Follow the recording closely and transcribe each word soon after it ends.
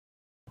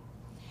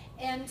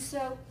And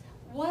so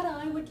what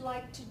I would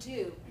like to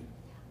do,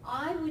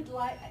 I'm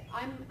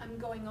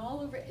going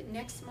all over,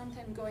 next month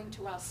I'm going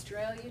to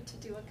Australia to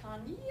do a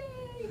con,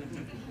 yay!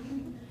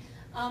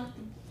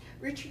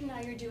 Richard and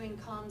I are doing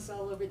cons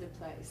all over the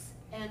place,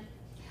 and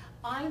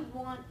I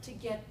want to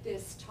get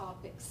this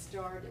topic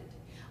started.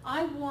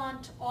 I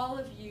want all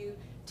of you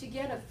to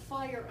get a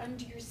fire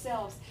under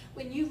yourselves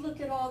when you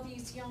look at all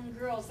these young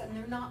girls and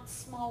they're not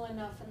small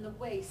enough in the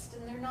waist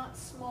and they're not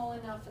small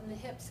enough in the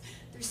hips.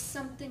 There's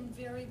something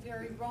very,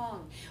 very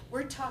wrong.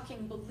 We're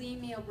talking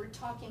bulimia, we're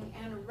talking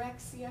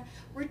anorexia,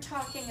 we're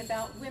talking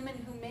about women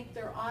who make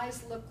their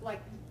eyes look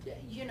like,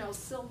 you know,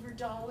 silver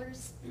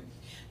dollars.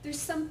 There's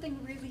something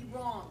really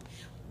wrong.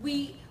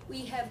 We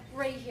have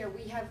gray hair,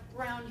 we have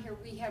brown hair,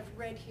 we have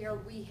red hair,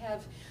 we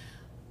have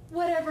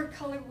whatever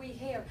color we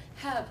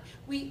have.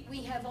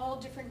 We have all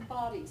different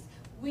bodies.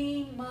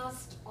 We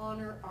must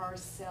honor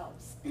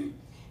ourselves.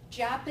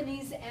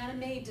 Japanese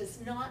anime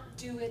does not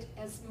do it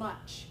as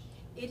much.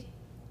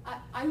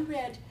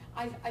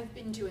 I've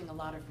been doing a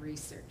lot of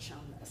research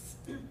on this.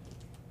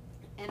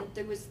 And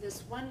there was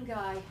this one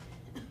guy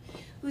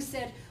who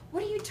said,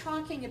 what are you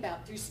talking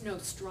about? There's no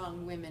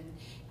strong women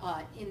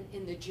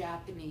in the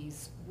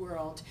Japanese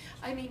world.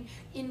 I mean,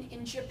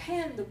 in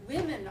Japan, the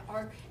women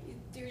are,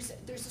 there's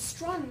a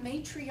strong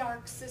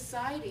matriarch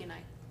society. And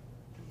I'm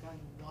going,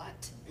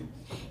 what?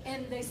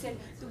 And they said,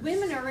 the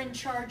women are in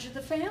charge of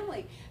the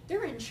family.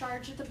 They're in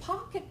charge of the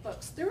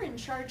pocketbooks. They're in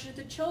charge of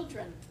the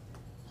children.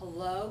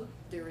 Hello?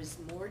 There is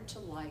more to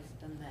life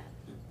than that.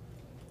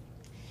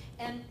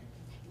 And,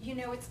 you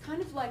know, it's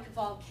kind of like a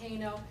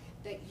volcano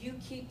that you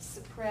keep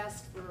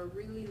suppressed for a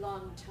really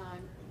long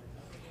time,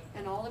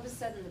 and all of a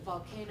sudden the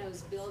volcano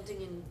is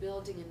building and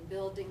building and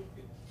building,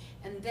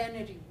 and then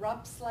it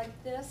erupts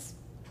like this.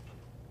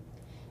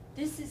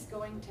 This is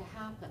going to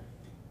happen.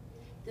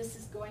 This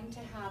is going to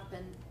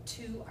happen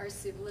to our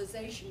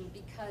civilization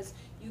because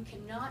you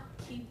cannot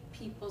keep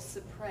people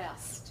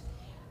suppressed.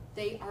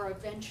 They are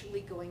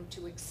eventually going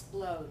to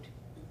explode.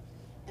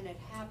 And it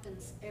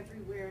happens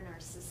everywhere in our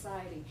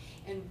society.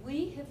 And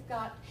we have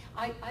got,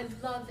 I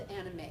love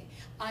anime.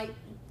 I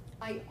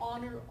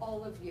honor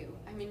all of you.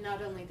 I mean,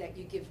 not only that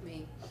you give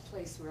me a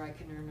place where I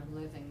can earn a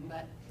living,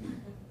 but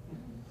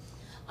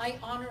I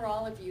honor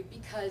all of you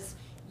because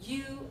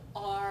you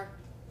are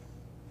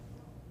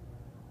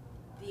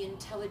the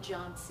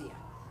intelligentsia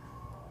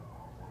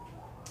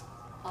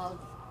of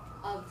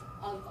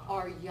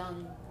our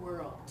young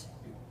world.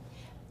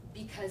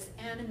 Because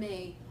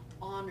anime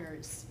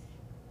honors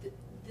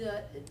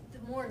the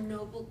more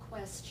noble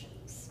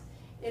questions.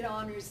 It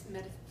honors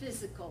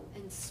metaphysical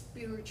and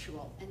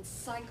spiritual and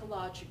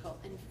psychological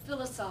and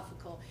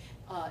philosophical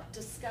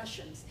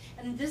discussions.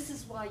 And this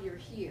is why you're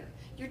here.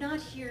 You're not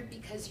here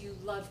because you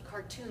love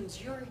cartoons.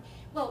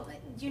 Well,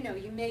 you know,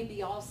 you may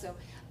be also,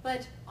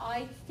 but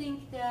I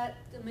think that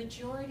the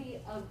majority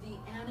of the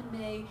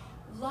anime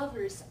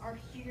lovers are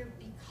here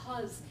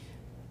because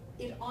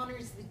it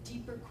honors the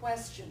deeper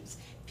questions.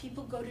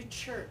 People go to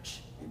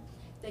church.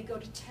 They go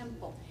to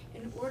temple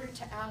in order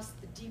to ask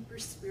the deeper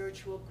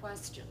spiritual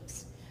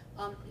questions.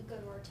 You go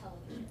to our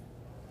television.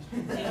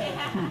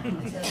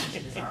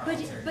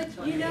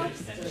 But you know,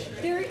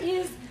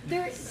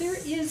 there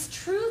is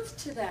truth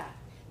to that.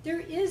 There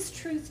is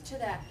truth to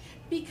that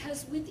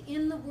because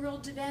within the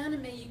world of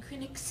anime, you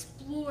can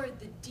explore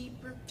the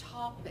deeper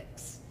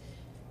topics.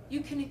 You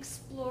can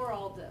explore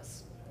all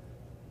this.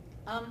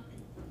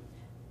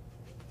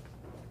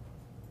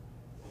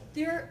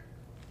 There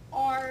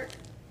are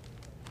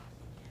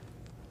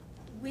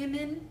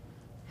women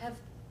have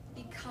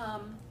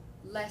become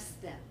less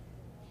than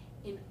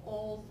in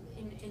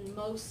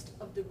most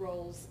of the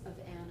roles of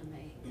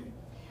anime.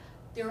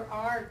 There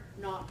are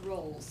not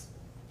roles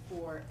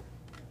for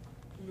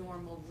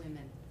normal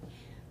women.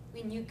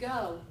 When you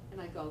go, and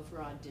I go for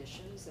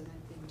auditions, and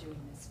I've been doing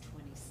this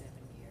 27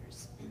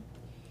 years.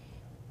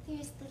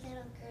 There's the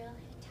little girl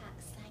who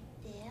talks like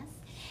this.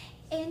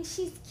 And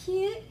she's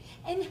cute.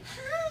 And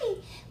hi,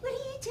 what are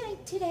you doing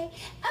today?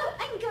 Oh,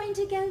 I'm going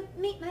to go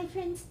meet my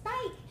friend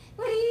Spike.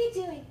 What are you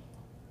doing?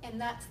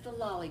 And that's the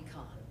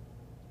lolicon.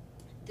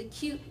 The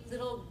cute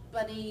little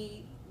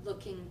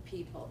bunny-looking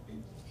people.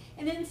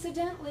 And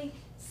incidentally,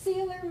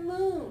 Sailor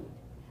Moon.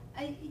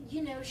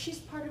 You know, she's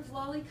part of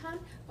lolicon,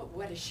 but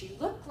what does she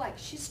look like?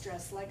 She's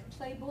dressed like a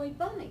Playboy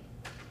bunny.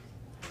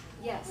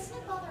 Yes? Doesn't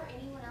it bother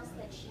anyone else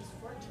that she's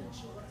 14,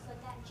 she looks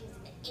like that, and she has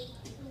an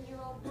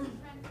 18-year-old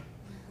boyfriend?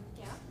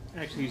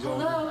 Yeah. Actually, he's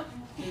Hello? older.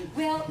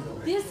 Well,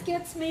 this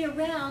gets me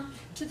around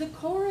to the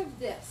core of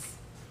this,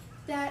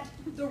 that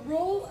the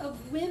role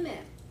of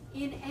women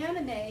in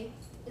anime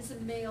is a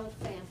male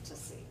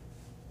fantasy.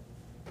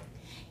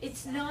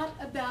 It's not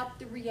about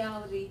the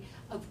reality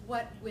of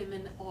what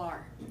women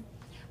are,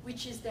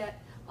 which is that,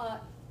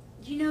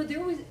 you know,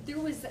 there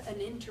was an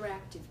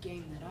interactive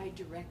game that I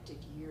directed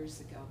years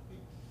ago.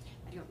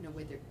 I don't know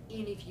whether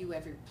any of you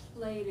ever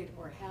played it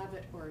or have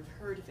it or have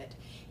heard of it.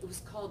 It was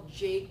called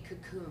Jade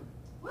Cocoon.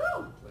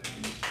 Woo!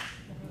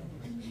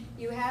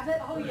 You have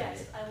it? Oh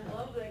yes, I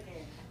love that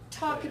game.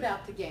 Talk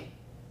about the game.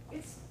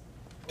 It's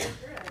good.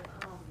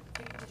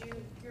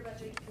 about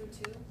Jade Cocoon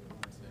too?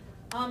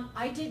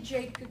 I did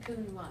Jade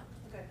Cocoon 1.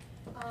 Okay.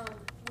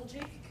 Well,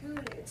 Jade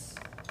Cocoon, it's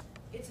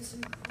this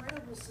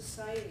incredible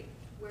society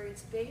where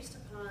it's based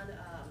upon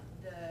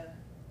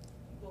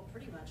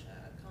pretty much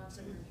a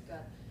concept where you've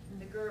got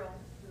the girl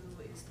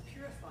who is the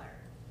purifier,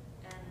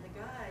 and the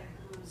guy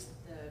who's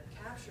the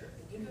capturer.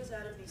 And he goes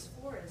out of these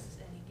forests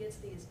and he gets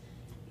these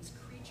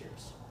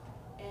creatures,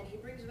 and he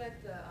brings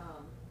back the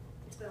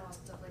it's been all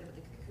stuff later, but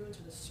the cocoons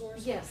are the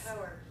source Yes. of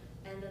power,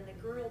 and then the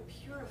girl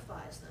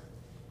purifies them.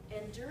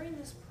 And during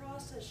this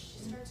process, she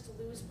starts to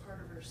lose part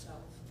of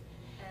herself.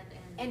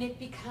 And it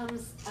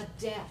becomes a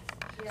death.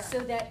 Yeah. So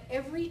that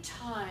every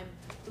time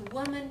the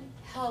woman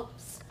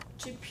helps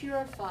to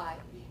purify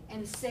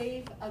and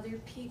save other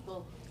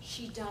people,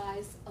 she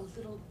dies a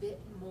little bit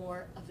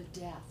more of a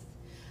death.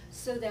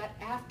 So that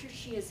after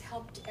she has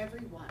helped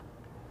everyone,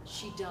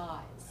 she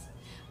dies.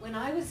 When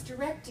I was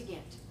directing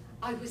it,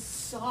 I was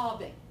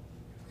sobbing.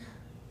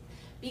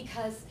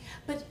 Because,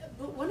 but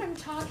what I'm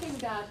talking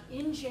about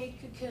in Jade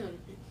Cocoon,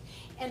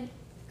 and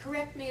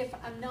correct me if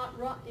I'm not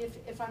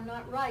if I'm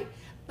not right,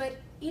 but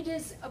it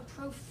is a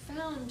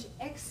profound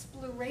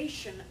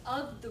exploration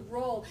of the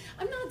role.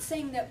 I'm not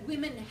saying that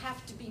women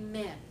have to be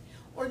men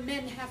or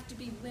men have to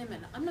be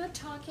women. I'm not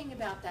talking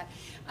about that.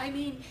 I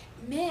mean,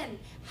 men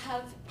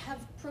have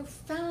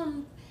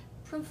profound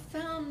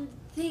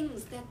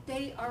things that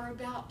they are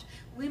about.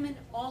 Women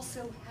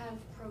also have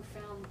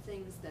profound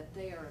things that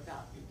they are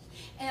about.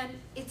 And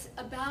it's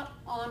about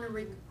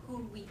honoring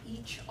who we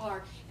each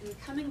are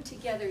and coming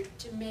together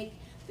to make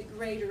the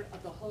greater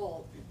of the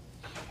whole.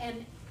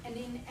 And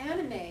in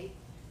anime,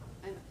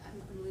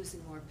 I'm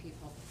losing more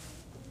people.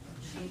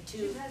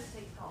 She has to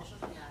take a call. She'll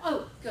be back.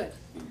 Oh, good.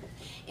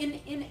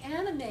 In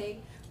anime,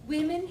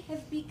 women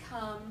have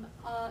become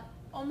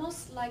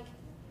almost like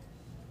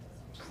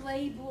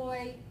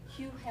Playboy,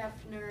 Hugh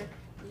Hefner,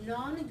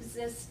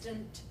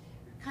 non-existent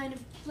kind of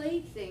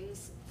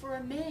playthings for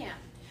a man.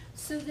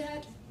 So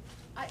that,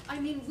 I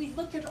mean, we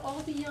look at all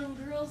the young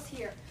girls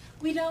here.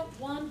 We don't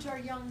want our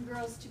young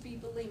girls to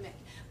be bulimic.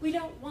 We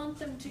don't want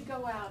them to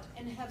go out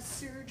and have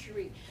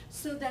surgery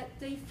so that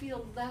they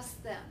feel less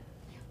than.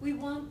 We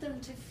want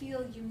them to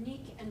feel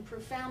unique and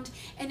profound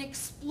and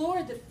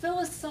explore the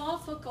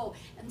philosophical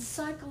and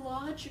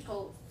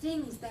psychological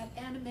things that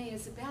anime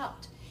is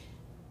about.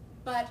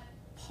 But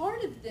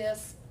part of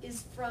this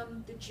is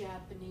from the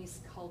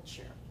Japanese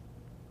culture,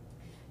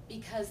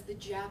 because the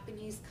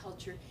Japanese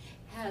culture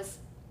has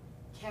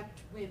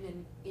kept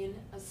women in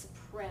a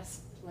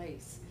suppressed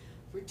place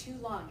for too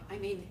long. I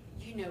mean,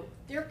 you know,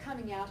 they're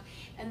coming out,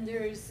 and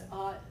there's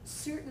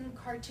certain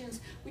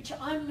cartoons which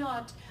I'm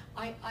not,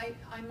 I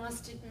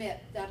must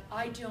admit that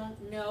I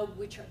don't know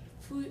which are,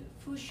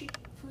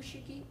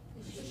 Fushigi?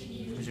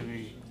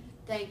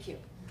 Thank you.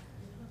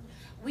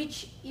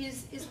 Which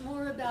is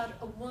more about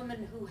a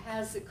woman who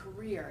has a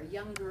career, a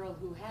young girl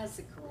who has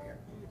a career.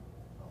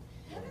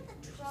 One of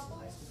the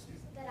troubles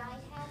that I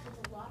have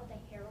with a lot of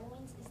the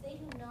heroines is they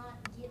do not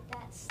get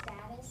that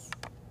status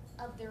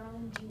of their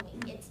own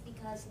doing. It's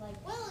because, like,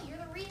 well, you're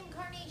the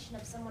reincarnation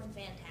of someone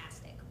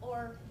fantastic,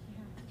 or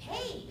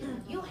hey,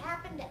 you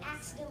happen to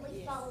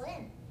accidentally fall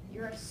in.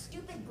 You're a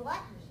stupid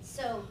glutton,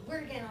 so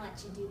we're gonna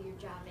let you do your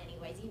job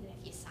anyways, even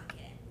if you suck at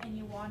it. And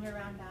you wander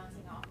around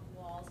bouncing off of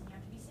walls and you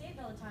have to be saved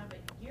all the time, but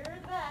you're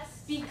the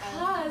best.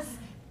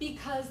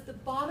 Because the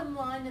bottom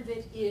line of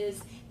it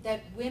is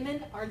that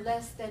women are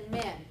less than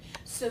men,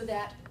 so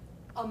that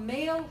a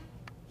male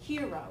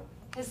hero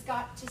has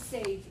got to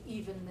save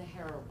even the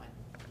heroine.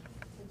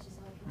 Which is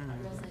like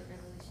girls like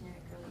Revolutionary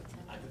Girly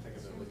Temple. I can think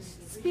of at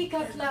least. Speak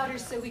up louder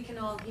so we can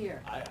all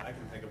hear. I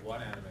can think of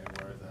one anime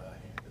where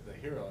the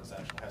hero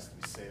actually has to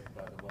be saved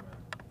by the woman.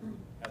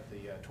 At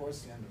the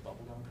towards the end of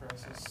Bubblegum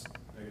Crisis,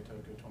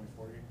 Megatoko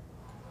 2040,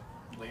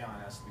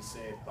 Leon has to be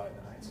saved by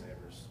the Night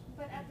Savers.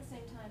 But at the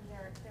same time,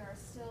 there are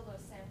still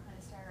those same kind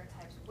of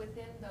stereotypes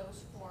within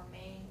those four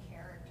main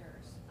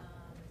characters.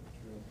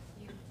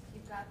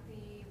 You've got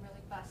the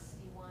really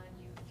busty one.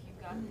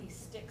 You've got the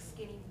stick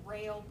skinny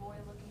rail boy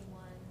looking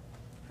one.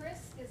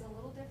 Chris is a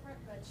little different,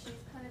 but she's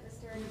kind of the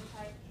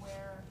stereotype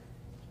where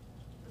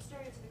The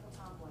stereotypical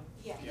tomboy.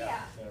 yeah.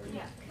 Yeah, there we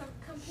go.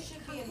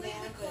 Should be a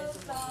man,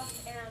 closed off